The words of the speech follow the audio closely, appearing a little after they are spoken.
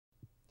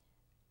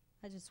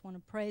I just want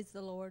to praise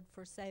the Lord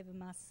for saving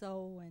my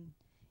soul and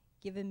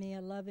giving me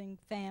a loving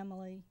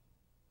family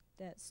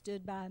that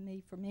stood by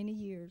me for many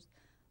years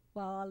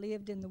while I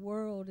lived in the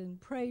world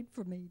and prayed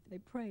for me. They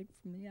prayed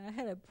for me. I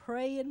had a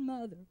praying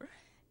mother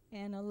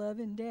and a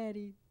loving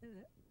daddy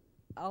that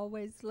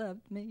always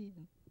loved me,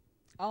 and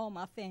all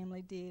my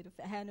family did. If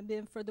it hadn't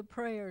been for the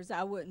prayers,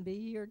 I wouldn't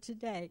be here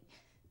today.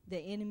 The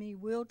enemy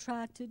will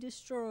try to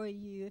destroy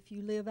you if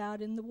you live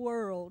out in the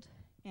world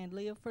and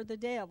live for the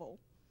devil.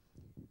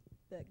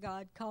 But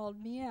God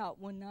called me out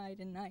one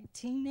night in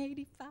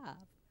 1985,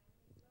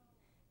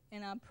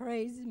 and I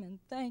praise him and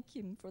thank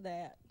him for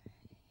that.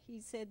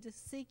 He said to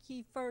seek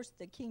ye first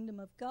the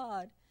kingdom of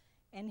God,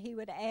 and he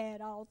would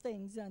add all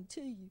things unto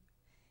you.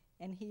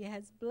 And he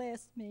has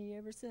blessed me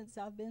ever since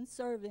I've been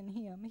serving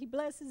him. He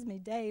blesses me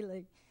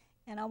daily,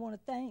 and I want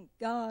to thank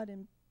God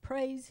and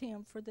praise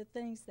him for the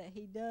things that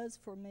he does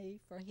for me,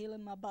 for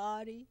healing my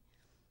body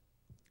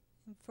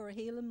and for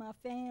healing my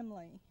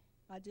family.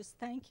 I just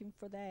thank him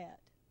for that.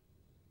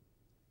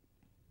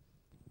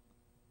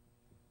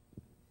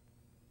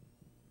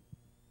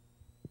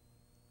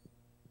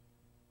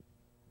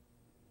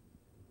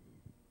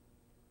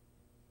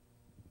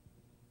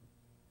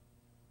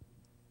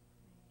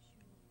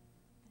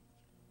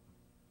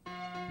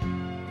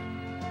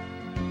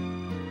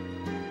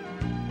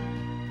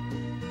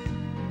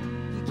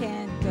 You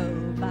can't go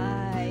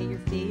by your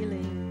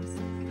feelings,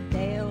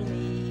 they'll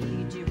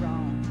lead you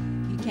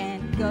wrong. You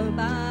can't go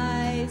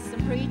by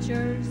some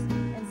preachers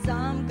and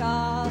some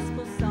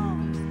gospel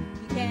songs.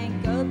 You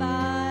can't go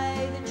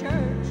by the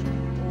church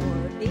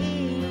or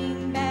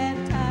being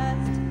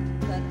baptized,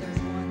 but there's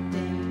one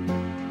thing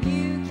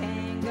you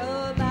can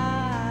go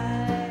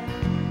by.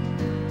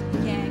 You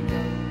can't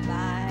go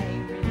by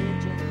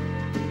religion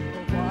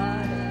or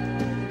what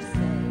others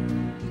say.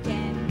 You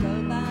can't go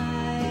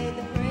by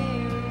the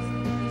prayers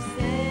you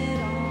said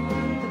on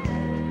the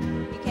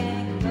road. You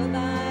can't go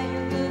by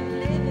your good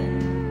living,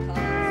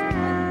 'cause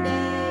one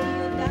day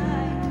you'll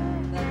die.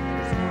 But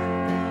there's one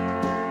thing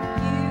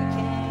you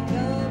can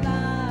go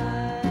by.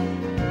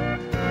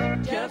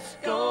 Just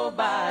go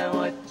by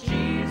what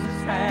Jesus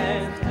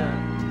has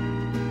done.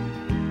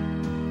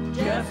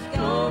 Just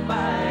go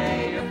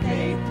by your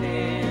faith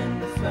in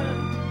the Son.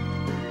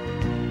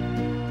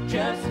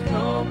 Just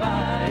go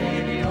by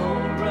the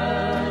old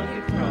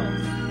rugged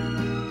cross.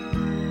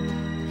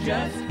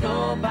 Just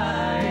go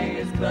by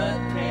his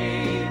blood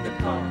paid the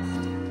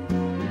cost.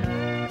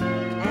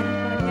 And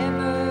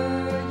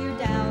whenever you're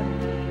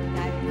doubting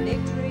that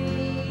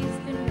victory's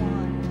been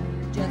won,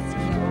 just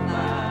go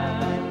by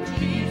what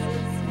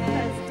Jesus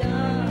has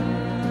done.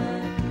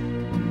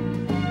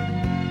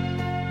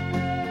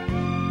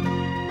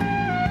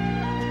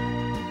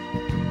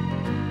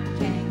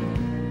 Can't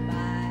go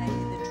by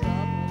the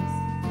troubles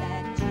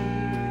that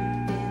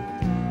you've been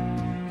through.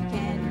 You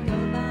can't go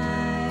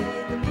by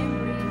the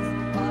memories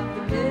of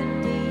the good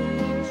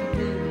deeds you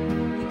do.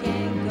 You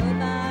can't go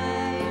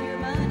by your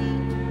money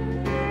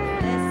or the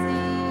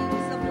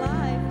blessings of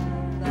life.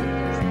 But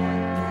there's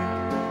one thing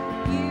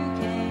you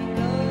can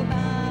go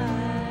by.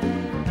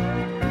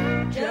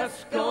 Just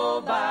go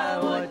by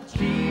what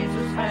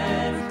Jesus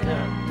has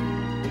done.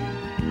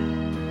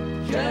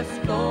 Just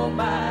go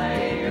by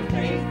your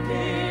faith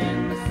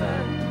in the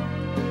Son.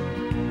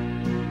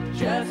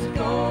 Just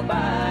go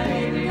by